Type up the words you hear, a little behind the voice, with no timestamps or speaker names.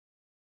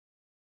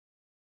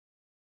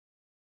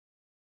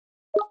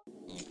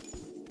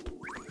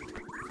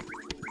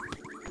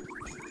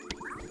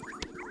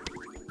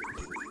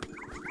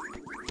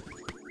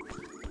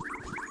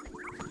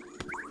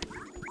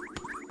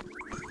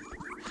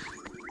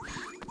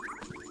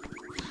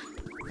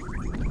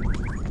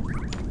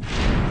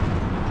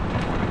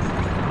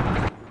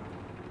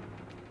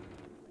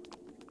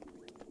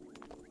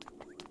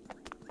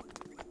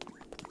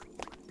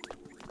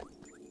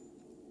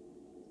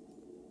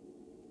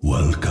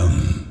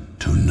Welcome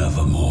to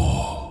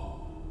Nevermore.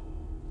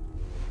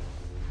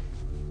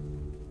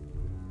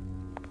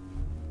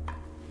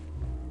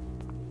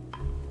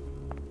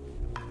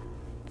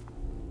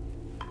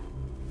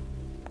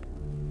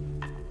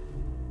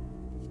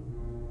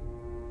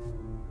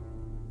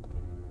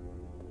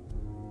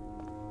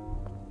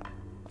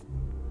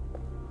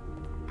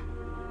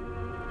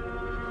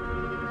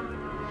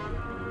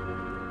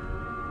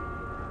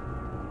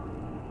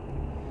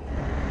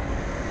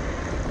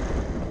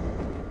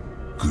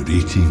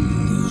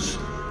 Greetings,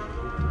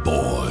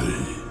 boy.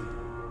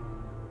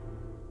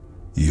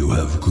 You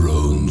have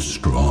grown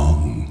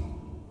strong.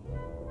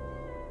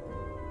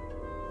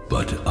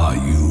 But are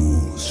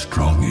you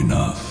strong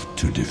enough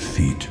to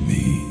defeat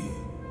me?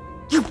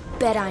 You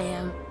bet I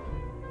am.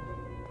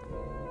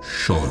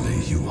 Surely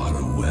you are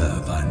aware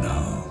by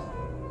now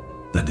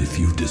that if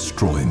you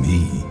destroy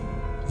me,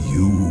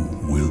 you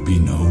will be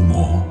no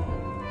more.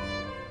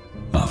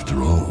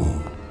 After all,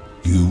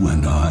 you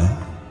and I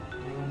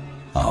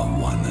are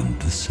one and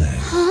the same.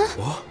 Huh?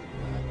 What?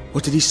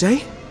 What did he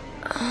say?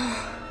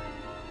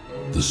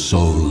 The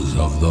souls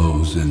of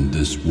those in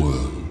this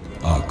world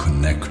are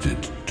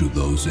connected to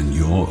those in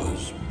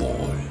yours,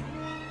 boy.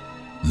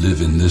 Live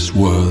in this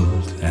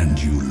world,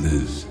 and you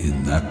live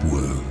in that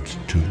world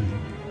too.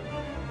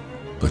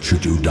 But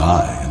should you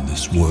die in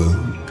this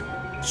world,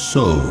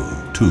 so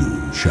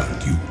too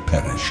shall you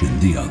perish in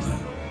the other.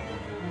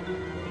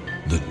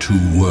 The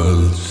two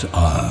worlds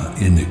are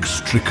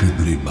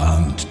inextricably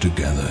bound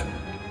together,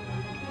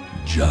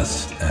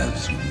 just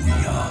as we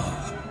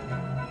are,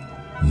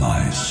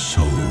 my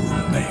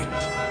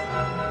soulmate.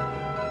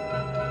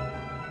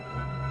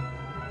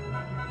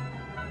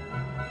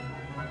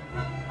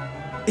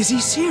 Is he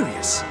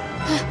serious?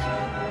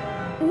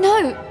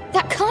 No,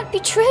 that can't be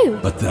true.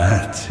 But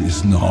that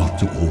is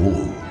not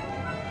all.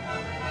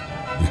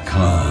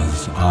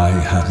 Because I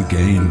have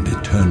gained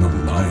eternal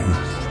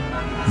life,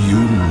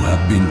 you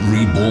have been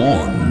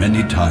reborn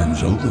many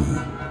times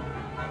over.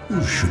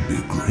 You should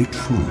be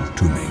grateful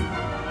to me.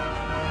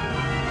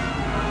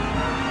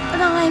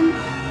 But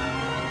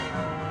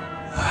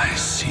I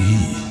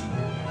see.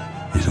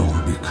 It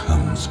all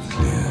becomes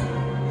clear.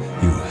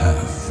 You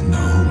have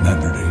no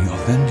memory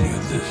of any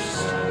of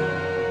this.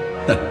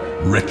 That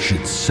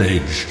wretched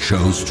sage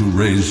chose to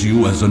raise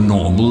you as a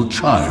normal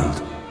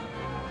child.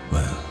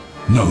 Well,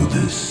 know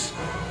this.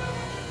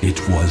 It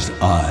was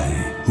I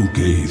who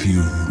gave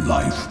you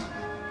life.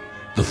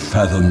 The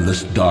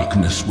fathomless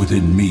darkness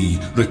within me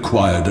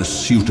required a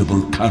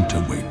suitable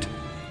counterweight.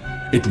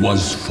 It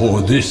was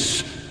for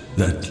this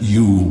that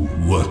you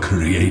were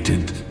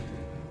created,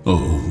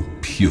 oh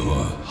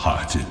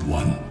pure-hearted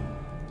one.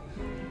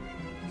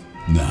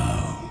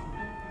 Now,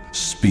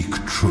 speak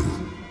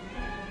true.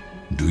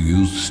 Do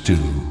you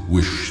still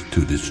wish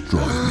to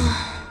destroy me?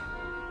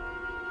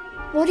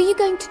 what are you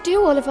going to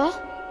do, Oliver?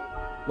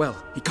 Well,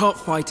 he can't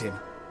fight him.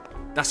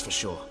 That's for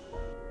sure.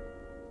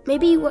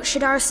 Maybe what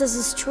Shadar says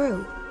is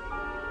true.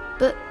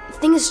 But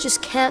things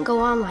just can't go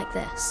on like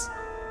this.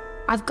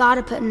 I've got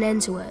to put an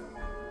end to it.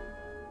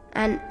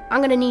 And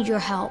I'm gonna need your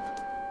help.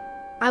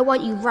 I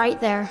want you right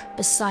there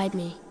beside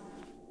me.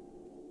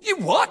 You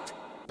what?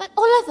 But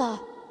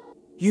Oliver!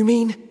 You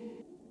mean...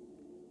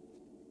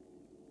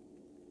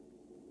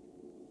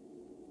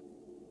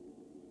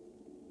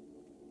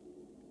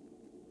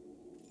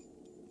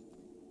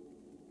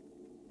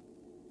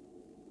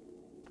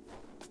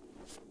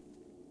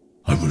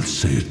 I will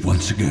say it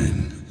once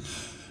again.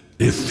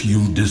 If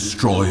you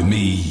destroy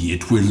me,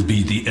 it will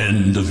be the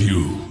end of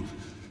you.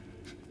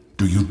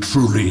 Do you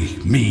truly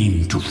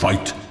mean to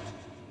fight?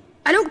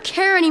 I don't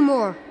care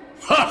anymore!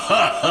 Ha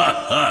ha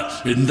ha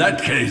ha! In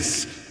that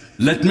case,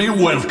 let me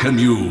welcome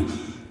you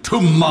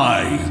to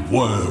my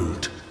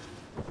world.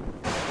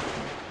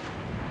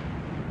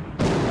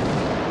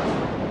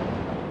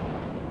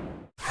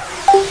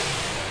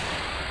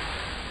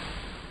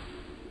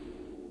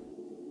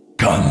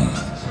 Come,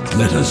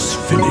 let us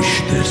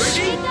finish this.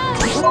 Here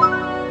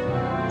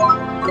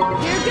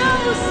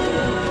goes!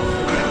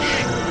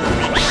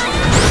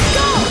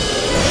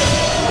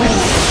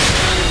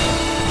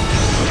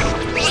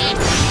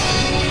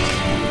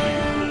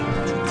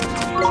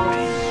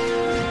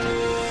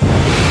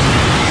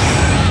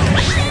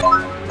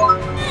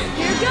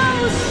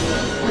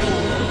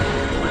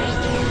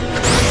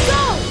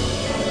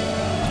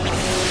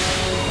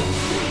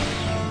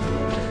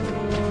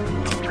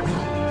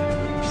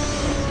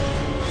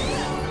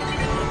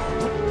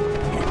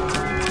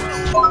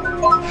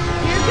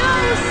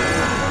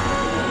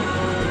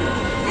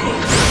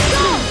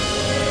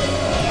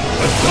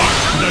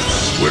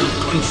 Will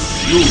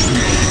consume you.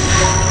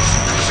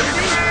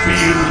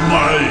 Feel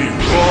my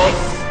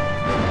wrath.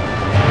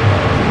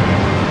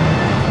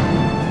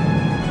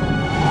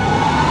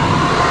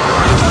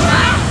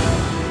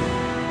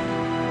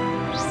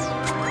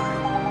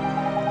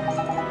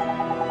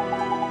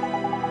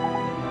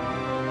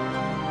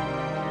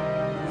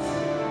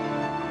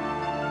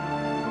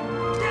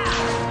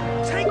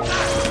 Take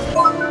that!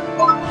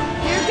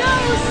 Here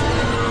goes!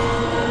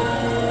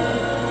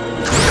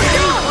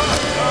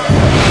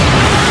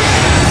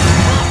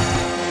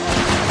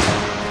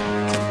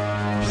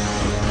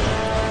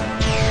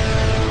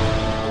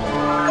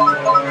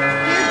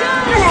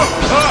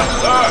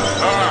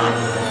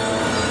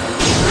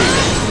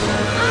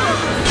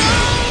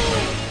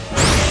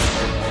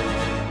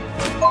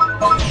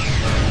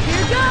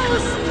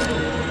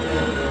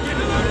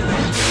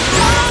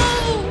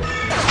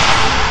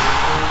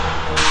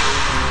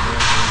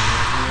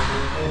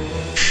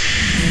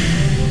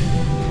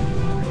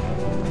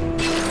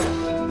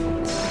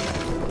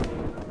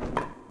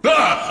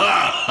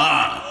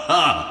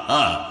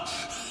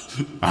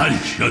 I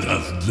should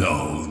have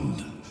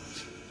known.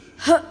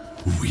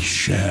 We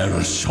share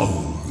a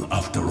soul,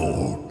 after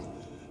all.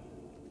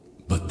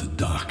 But the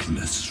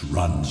darkness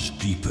runs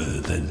deeper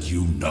than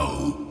you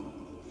know.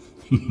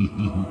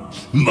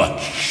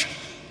 Much,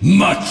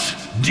 much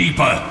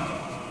deeper.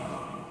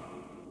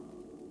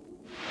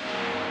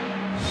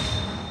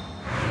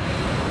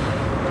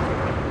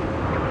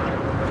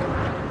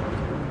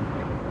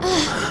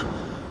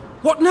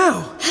 What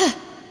now?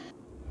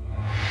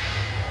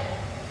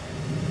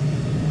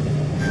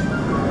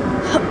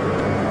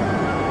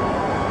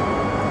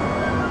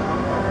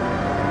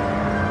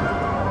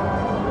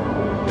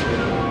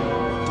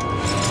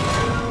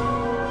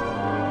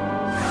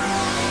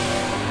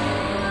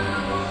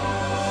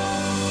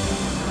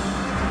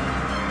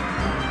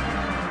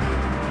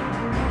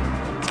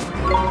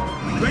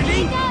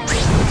 Ready?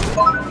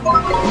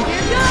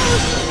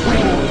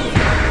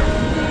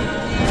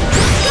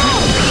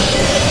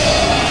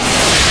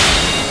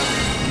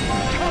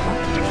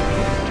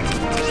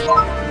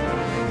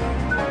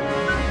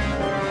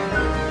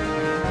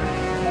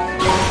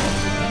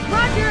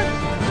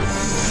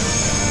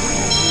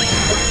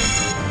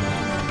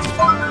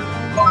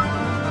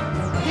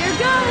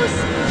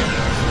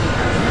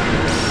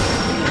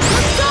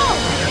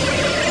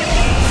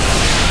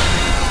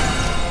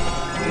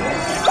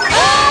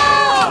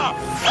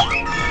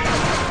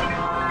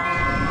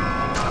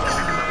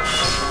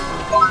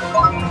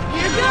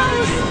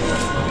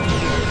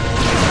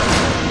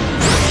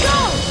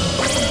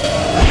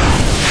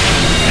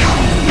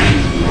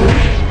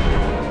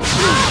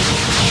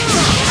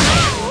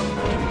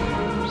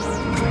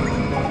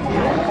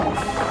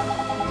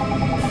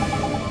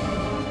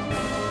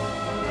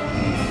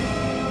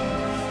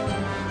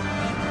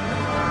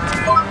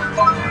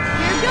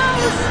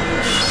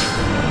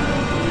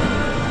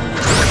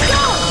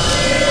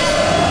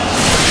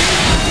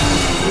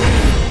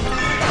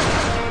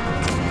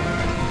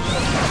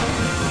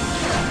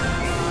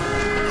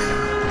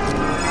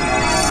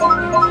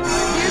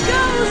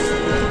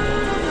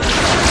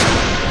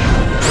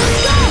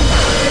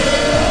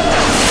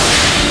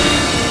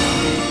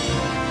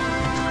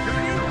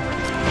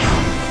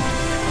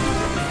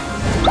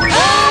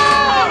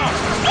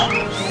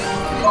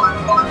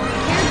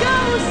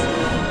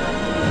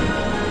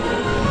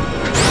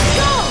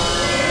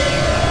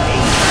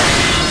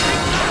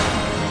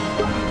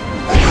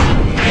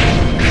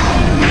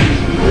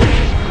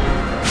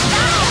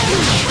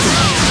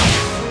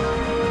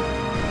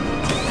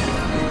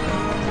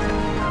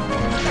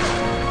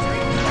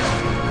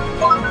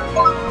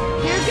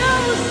 Here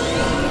goes!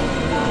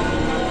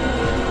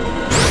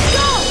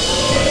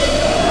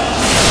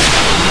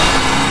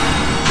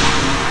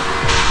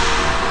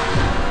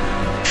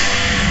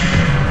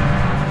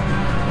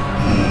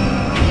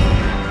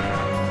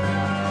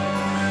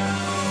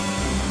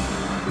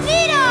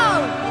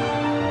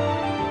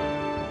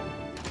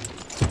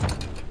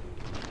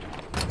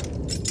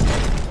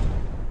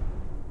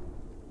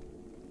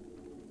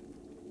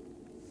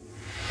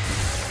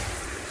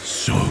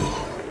 So,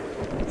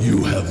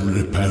 you have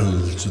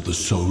repelled the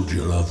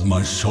soldier of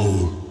my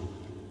soul.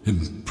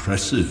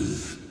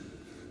 Impressive.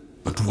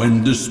 But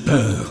when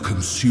despair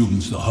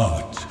consumes the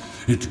heart,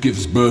 it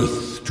gives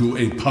birth to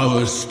a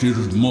power still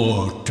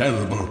more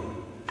terrible.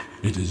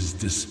 It is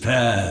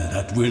despair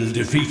that will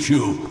defeat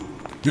you.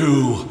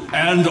 You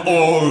and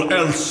all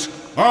else.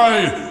 I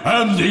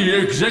am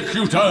the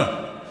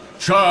Executor,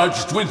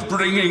 charged with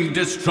bringing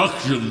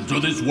destruction to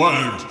this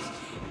world.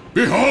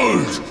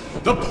 Behold,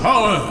 the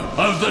power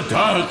of the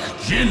Dark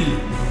Djinn!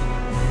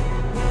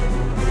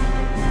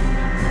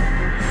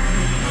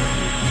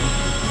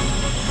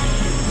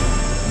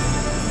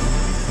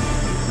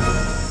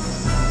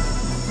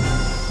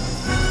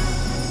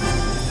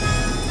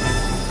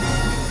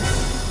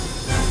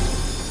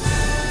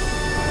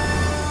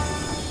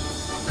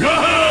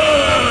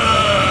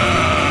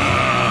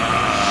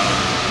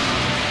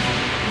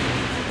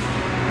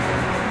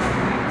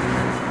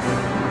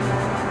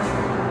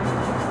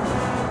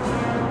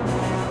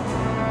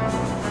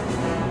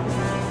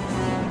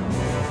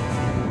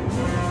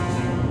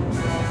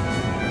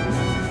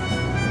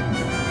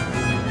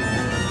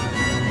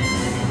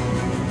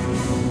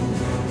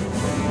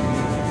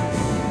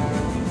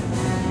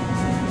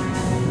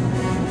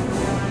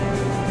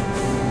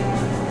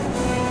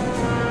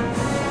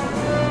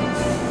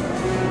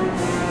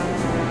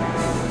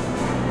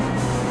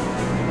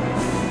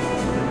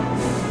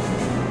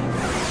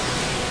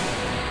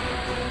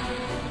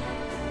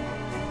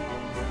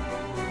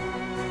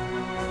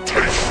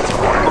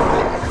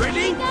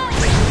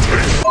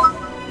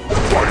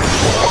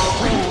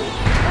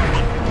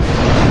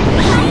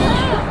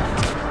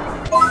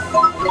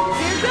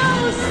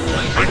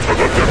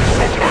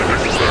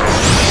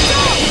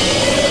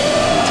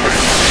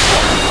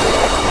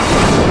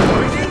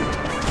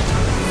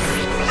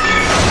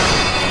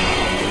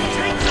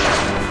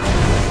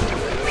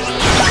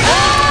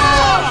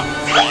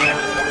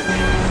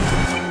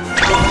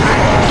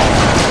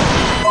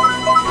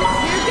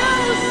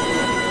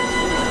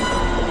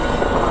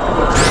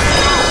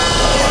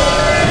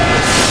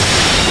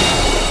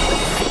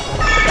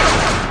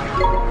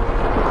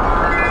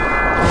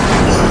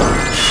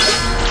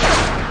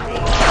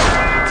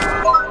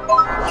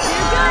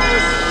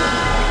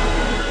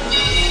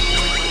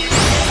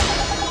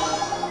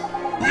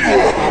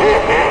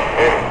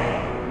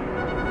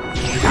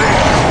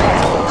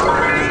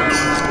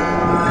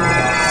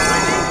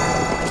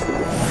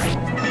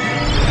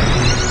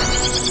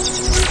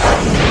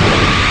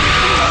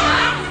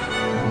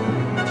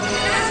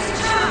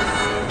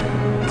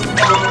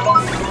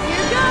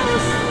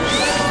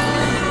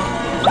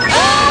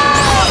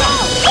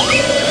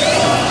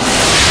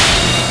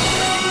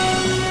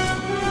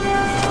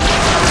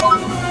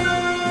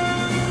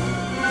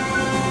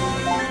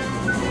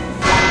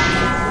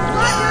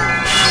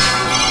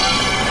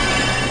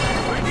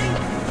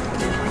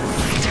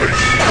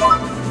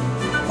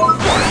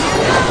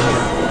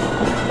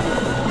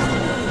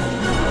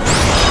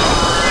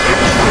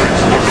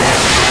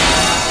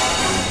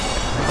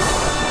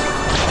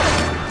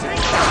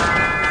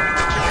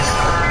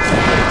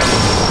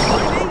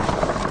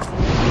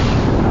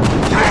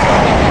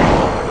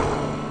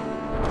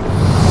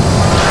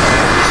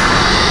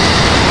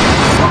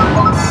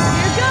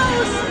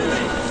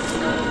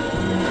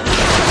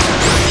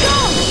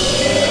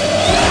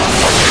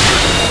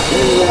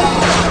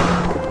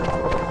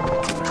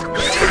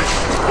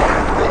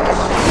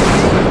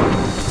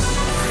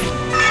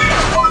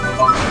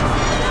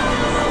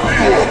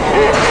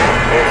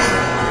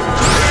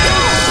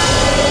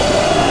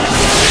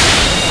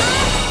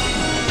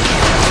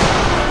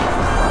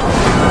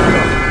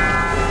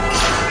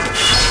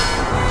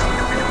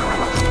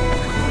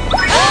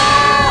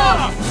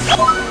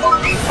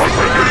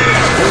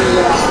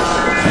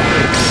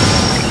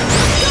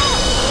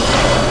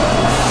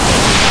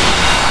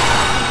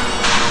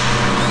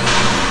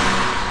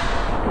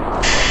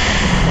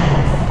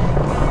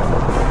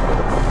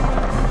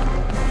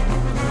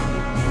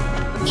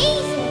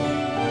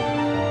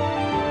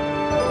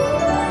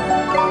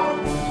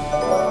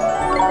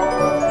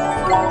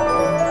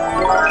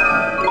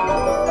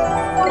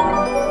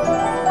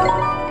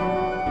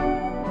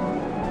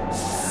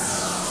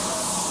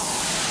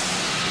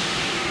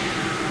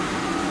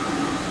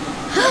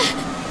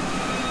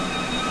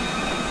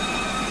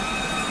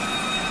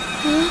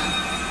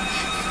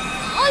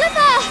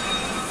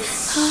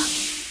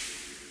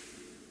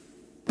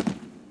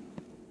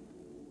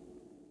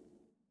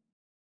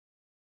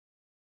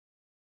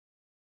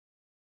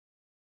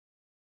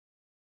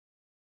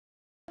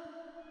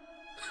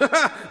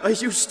 Are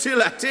you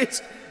still at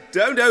it?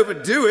 Don't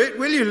overdo it,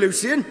 will you,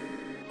 Lucian?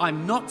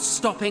 I'm not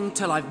stopping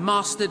till I've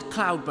mastered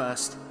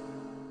Cloudburst.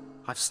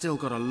 I've still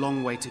got a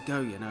long way to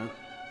go, you know.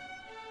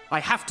 I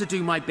have to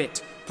do my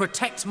bit.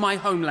 Protect my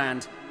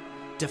homeland.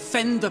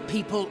 Defend the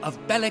people of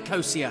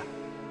Bellicosia.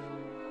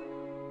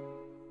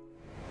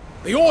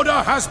 The order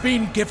has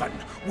been given.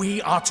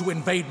 We are to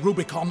invade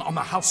Rubicon on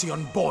the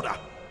Halcyon border.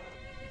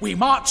 We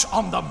march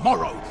on the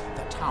morrow.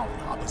 The town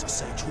harbors a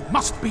sage who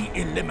must be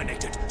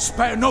eliminated.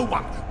 Spare no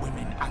one,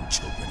 women and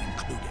children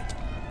included.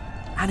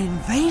 An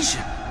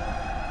invasion?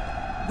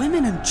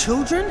 Women and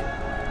children?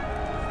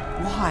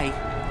 Why?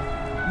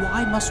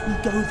 Why must we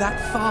go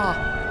that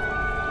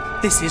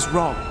far? This is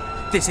wrong.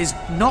 This is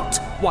not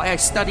why I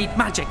studied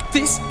magic.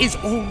 This is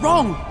all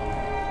wrong.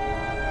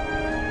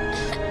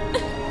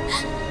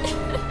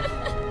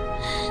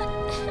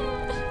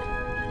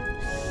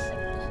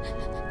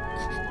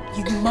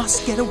 You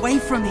must get away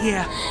from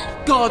here.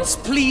 Gods,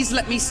 please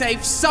let me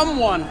save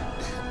someone.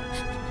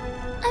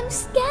 I'm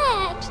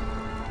scared.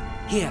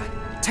 Here,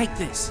 take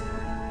this.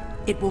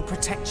 It will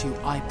protect you,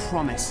 I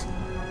promise.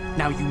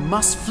 Now you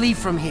must flee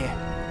from here.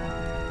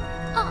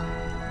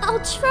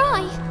 I'll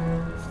try.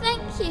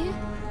 Thank you.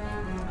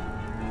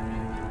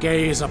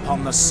 Gaze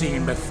upon the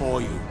scene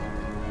before you.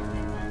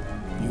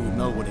 You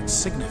know what it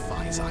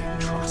signifies, I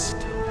trust.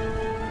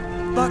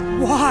 But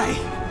why?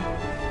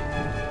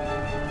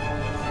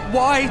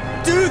 Why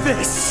do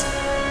this?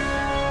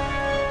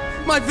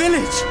 My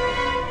village!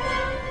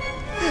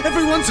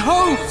 Everyone's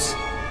homes!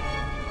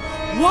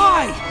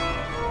 Why?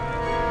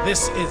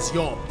 This is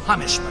your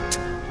punishment.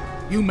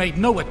 You made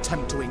no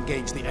attempt to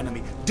engage the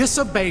enemy,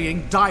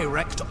 disobeying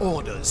direct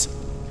orders.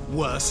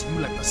 Worse, you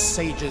let the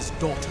sage's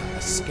daughter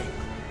escape.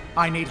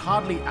 I need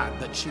hardly add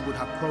that she would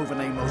have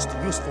proven a most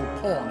useful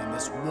pawn in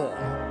this war.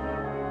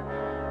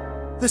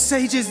 The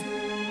sage's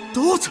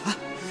daughter?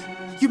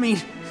 You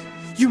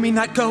mean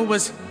that girl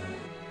was...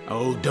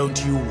 Oh,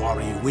 don't you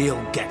worry,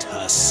 we'll get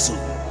her soon.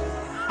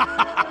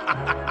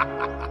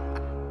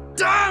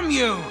 Damn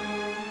you!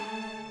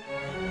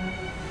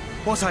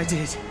 What I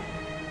did...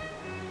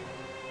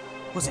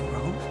 was it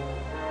wrong?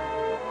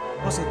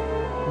 Was it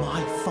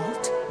my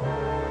fault?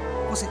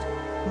 Was it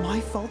my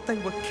fault they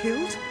were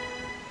killed?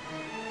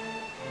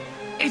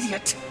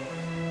 Idiot!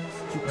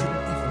 You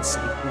couldn't even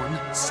save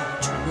one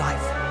solitary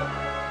life.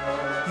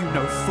 You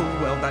know full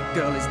well that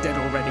girl is dead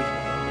already.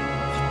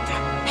 What the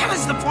hell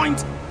is the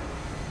point?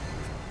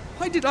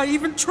 Why did I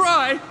even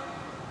try?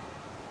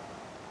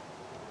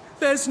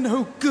 There's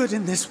no good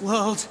in this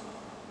world.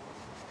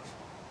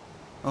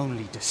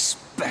 Only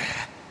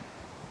despair.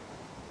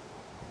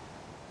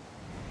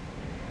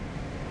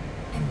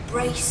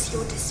 Embrace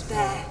your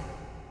despair.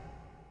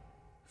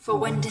 For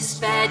when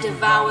despair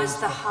devours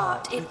the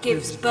heart, it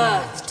gives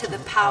birth to the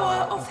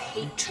power of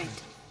hatred.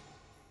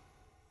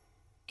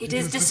 It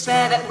is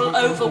despair that will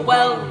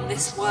overwhelm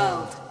this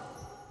world.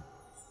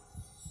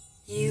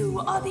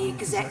 You are the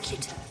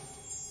executor,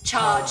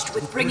 charged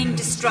with bringing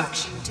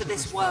destruction to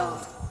this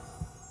world.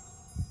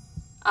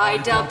 I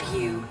dub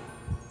you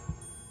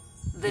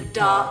the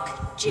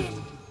Dark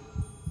Djinn.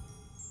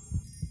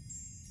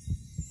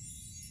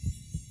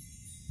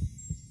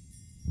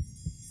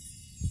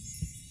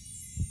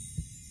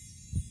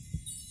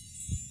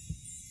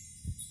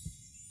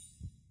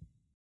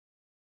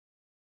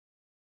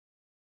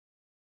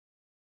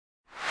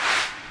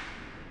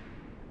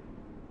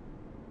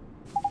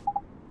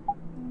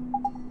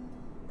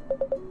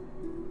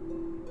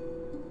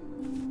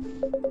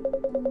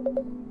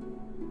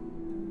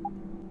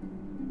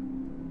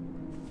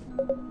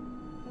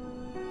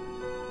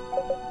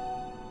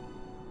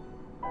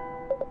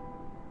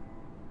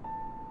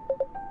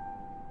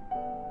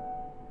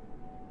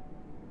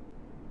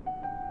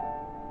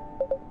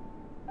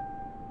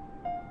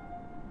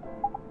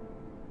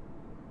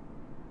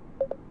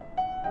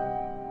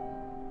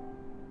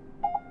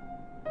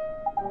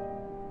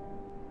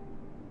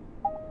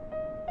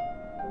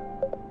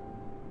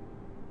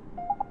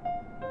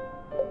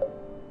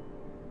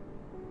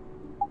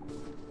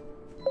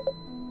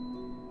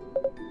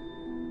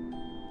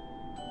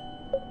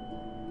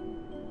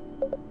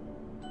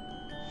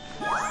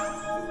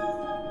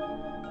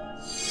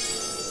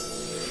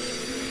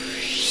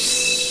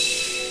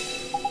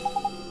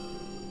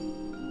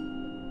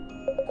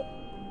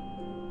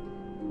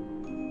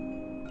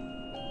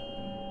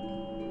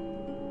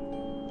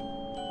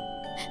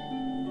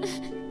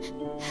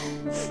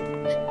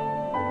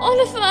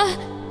 Oliver!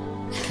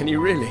 Can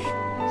you really?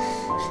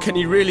 Can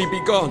you really be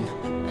gone?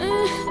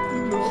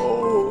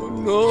 No,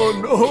 no,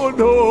 no,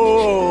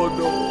 no,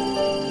 no.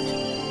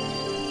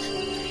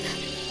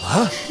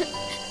 Huh?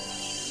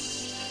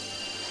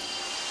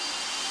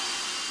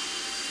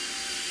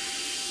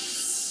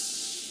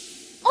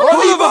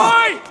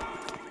 Oliver!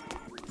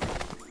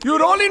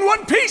 You're all in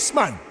one piece,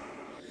 man!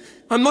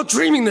 I'm not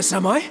dreaming this,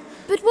 am I?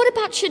 But what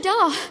about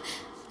Shadar?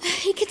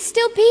 He could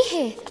still be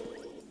here.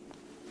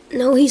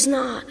 No, he's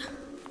not.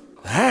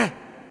 Huh?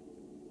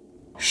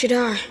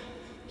 Shadar,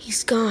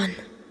 he's gone.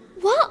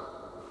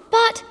 What?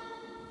 But...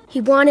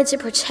 He wanted to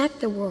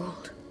protect the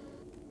world.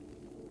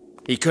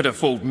 He could have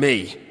fooled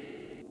me.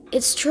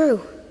 It's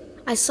true.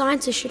 I saw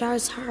into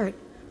Shadar's heart.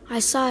 I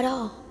saw it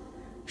all.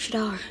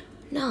 Shadar,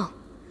 no.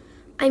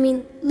 I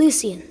mean,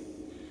 Lucian.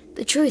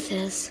 The truth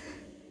is...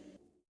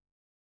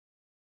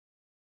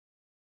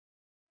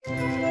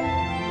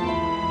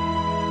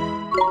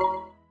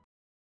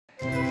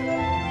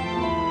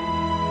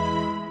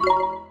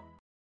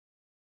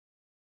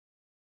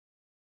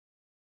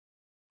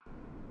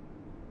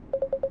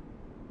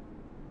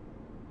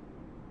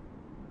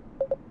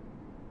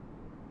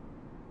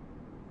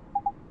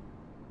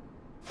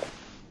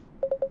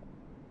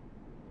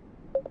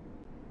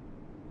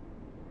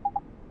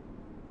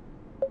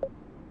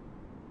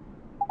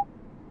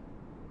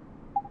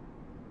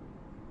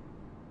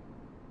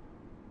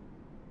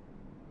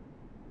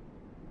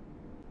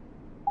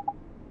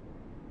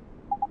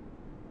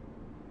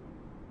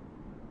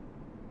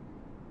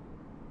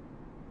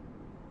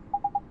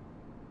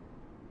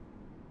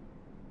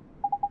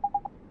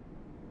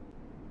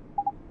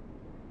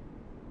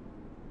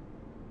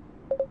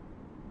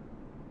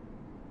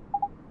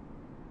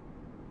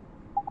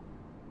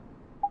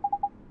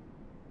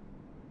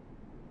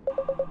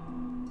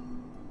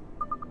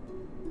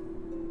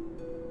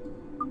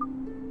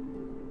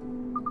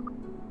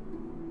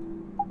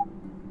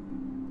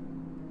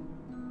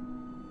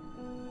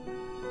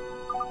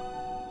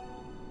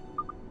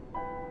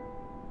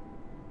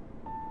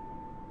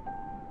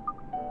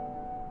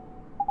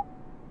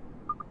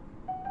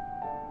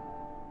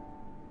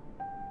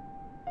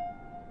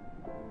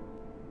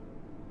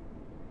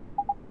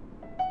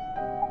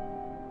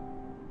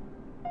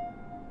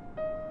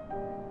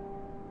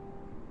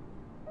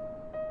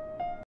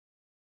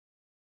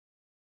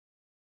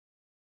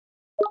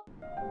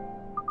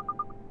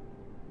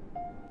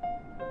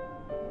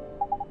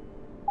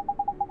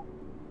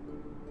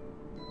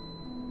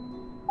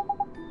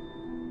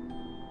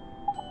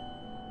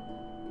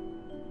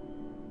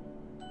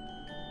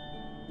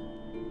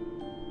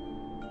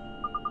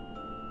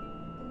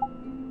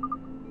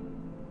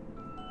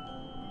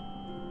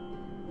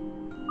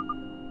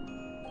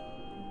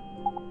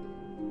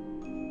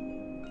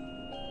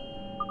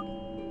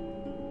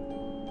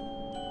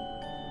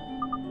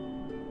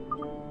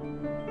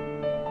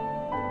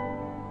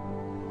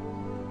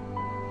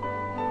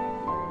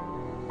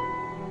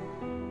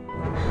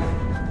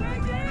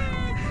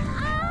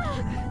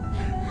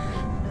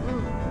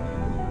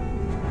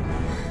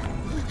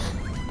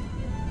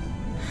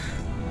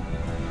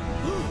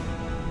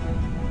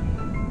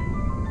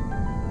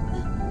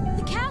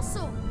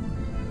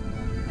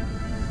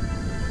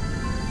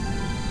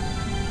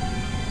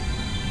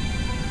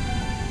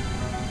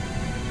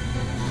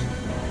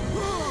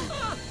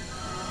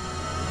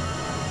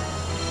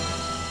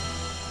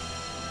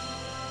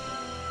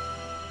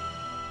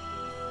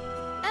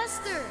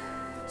 Esther!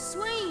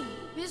 Swain!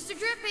 Mr.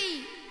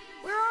 Drippy!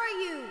 Where are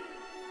you?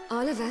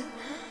 Oliver?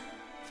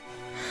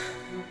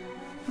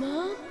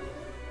 Mom?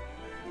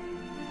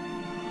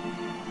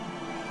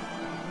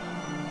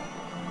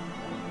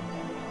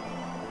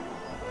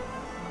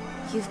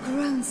 You've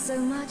grown so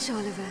much,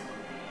 Oliver.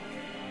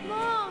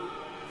 Mom!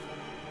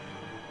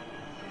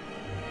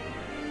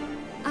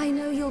 I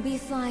know you'll be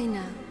fine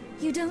now.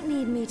 You don't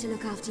need me to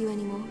look after you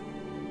anymore.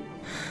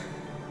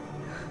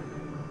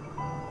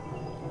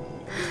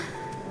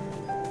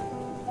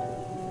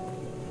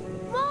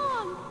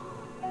 Mom!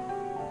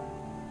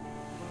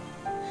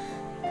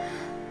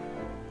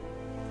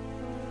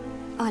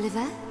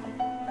 Oliver?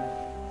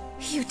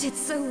 You did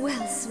so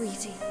well,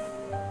 sweetie.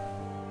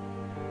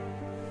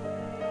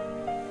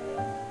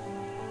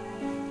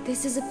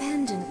 This is a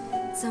pendant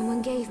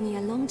someone gave me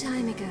a long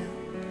time ago.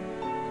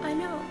 I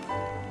know.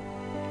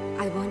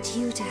 I want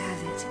you to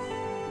have it.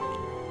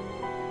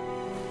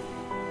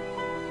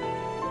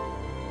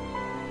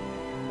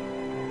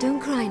 Don't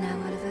cry now,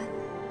 Oliver.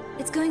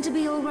 It's going to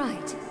be all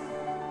right.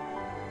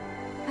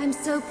 I'm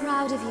so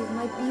proud of you,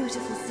 my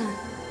beautiful son.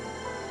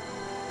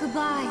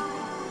 Goodbye.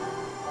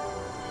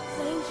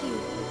 Thank you.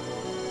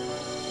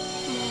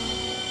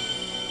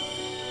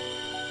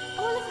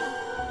 Mom. Oliver!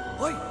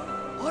 Oi!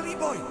 Ollie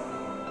boy!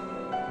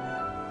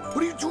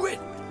 What are you doing?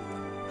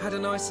 Had a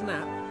nice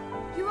nap.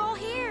 You're all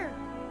here!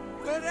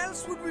 Where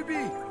else would we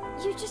be?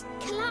 You just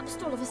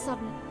collapsed all of a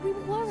sudden. We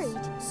were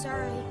worried.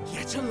 Sorry.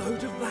 Get a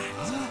load of that.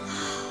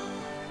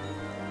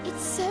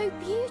 It's so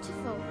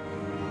beautiful.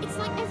 It's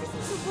like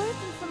everything's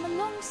awoken from a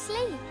long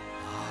sleep.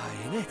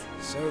 Ain't it?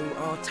 So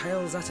our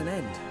tale's at an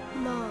end.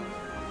 Mom,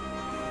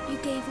 you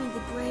gave me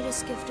the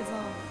greatest gift of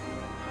all.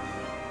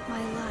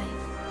 My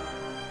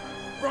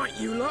life. Right,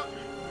 you lot.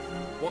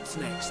 What's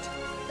next?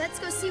 Let's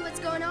go see what's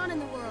going on in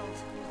the world.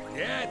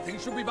 Yeah,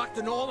 things should be back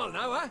to normal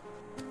now, huh?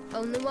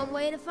 Only one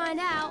way to find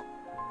out.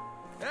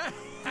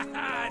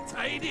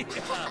 Tidy!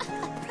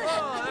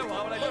 Oh,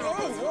 well, I don't know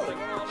what's going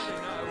on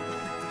now.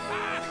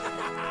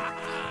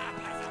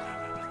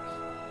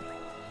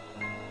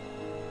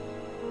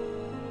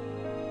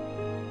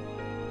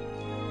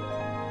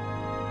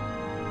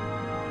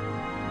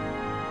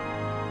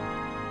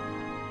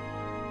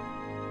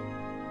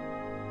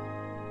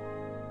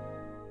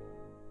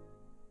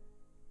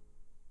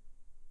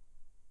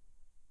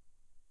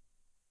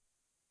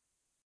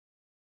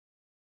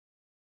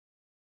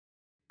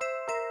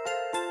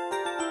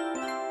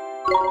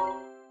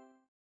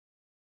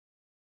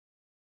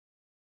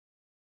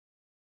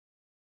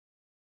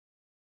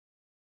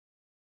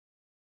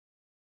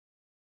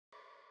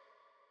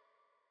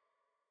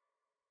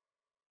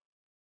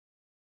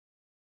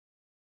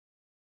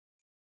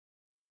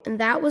 And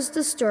that was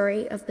the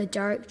story of the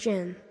Dark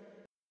Djinn.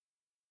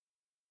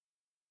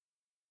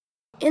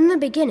 In the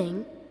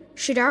beginning,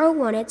 Shadar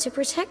wanted to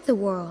protect the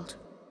world.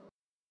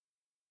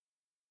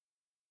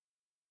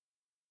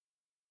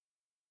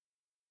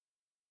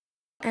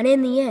 And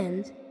in the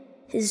end,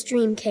 his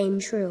dream came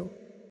true.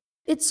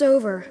 It's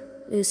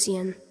over,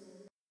 Lucian.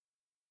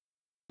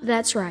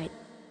 That's right.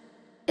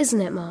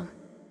 Isn't it, Mom?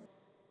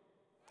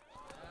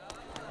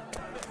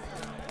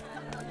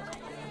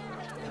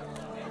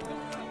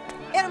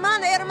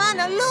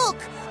 Hermana, look!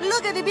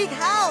 Look at the big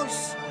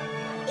house!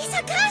 It's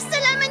a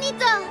castle,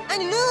 hermanito!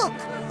 And look!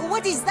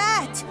 What is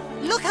that?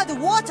 Look how the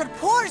water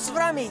pours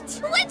from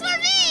it! Wait for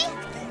me!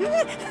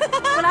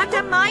 Well, I've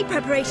done my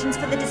preparations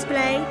for the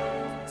display.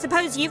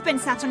 Suppose you've been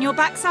sat on your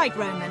backside,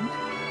 Roman.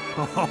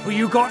 Oh,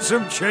 you got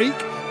some cheek?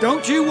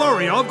 Don't you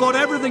worry, I've got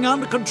everything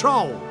under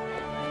control.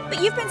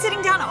 But you've been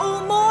sitting down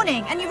all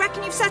morning, and you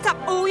reckon you've set up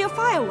all your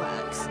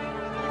fireworks?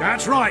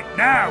 That's right.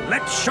 Now,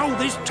 let's show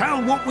this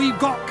town what we've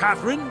got,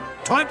 Catherine.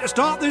 Time to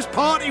start this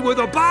party with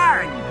a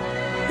bang!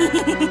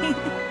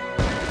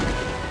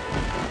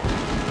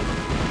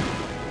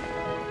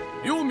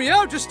 Your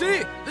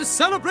Majesty, the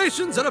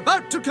celebrations are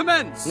about to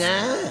commence.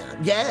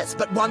 Yes,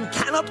 but one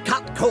cannot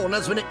cut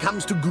corners when it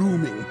comes to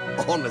grooming,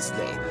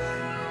 honestly.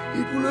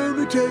 It will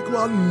only take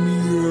one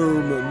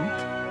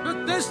moment.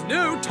 But there's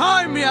no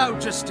time,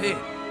 Majesty.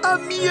 A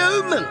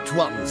moment,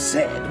 one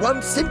said.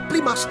 One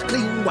simply must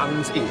clean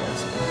one's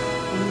ears.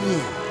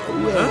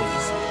 Where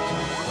is it?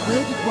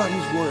 Where did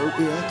one's royal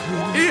ear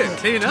cleaner? Ear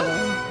cleaner?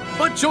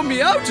 But your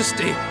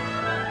Majesty!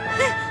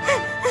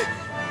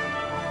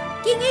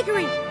 King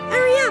Hickory,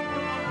 hurry up!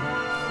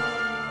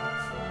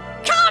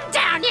 Calm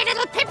down, you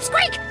little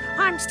pipsqueak!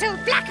 I'm still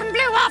black and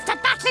blue after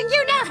battling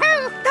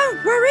you-know-who!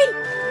 Don't worry!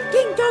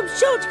 King Tom's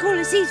sure to call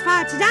a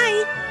ceasefire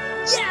today.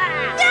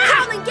 Yeah!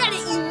 Come and get it,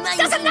 you lazy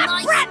Doesn't that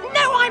mice. brat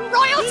know I'm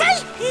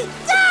royalty?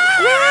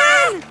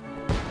 Run!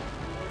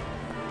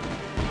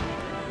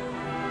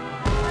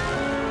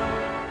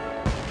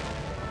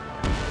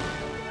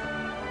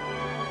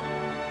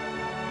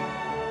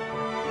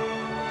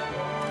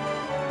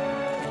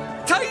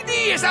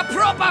 Tidy is a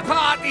proper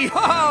party!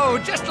 Ho!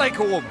 Just like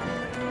home.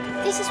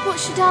 This is what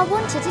Shadar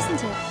wanted,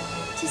 isn't it?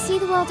 To see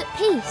the world at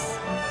peace.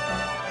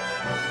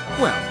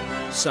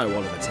 Well, so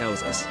Oliver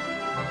tells us.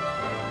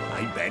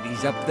 I bet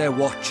he's up there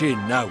watching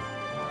now.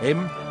 Him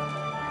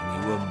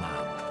and you and Mum.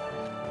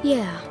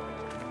 Yeah.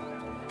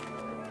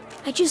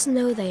 I just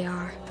know they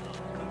are.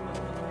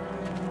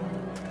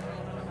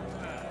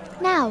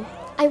 Now,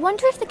 I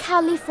wonder if the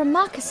Cowley from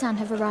Markasan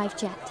have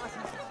arrived yet.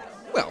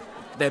 Well,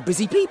 they're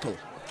busy people.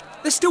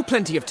 There's still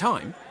plenty of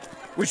time.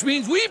 Which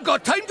means we've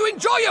got time to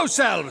enjoy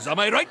ourselves. Am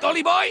I right,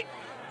 Dolly boy?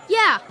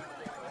 Yeah,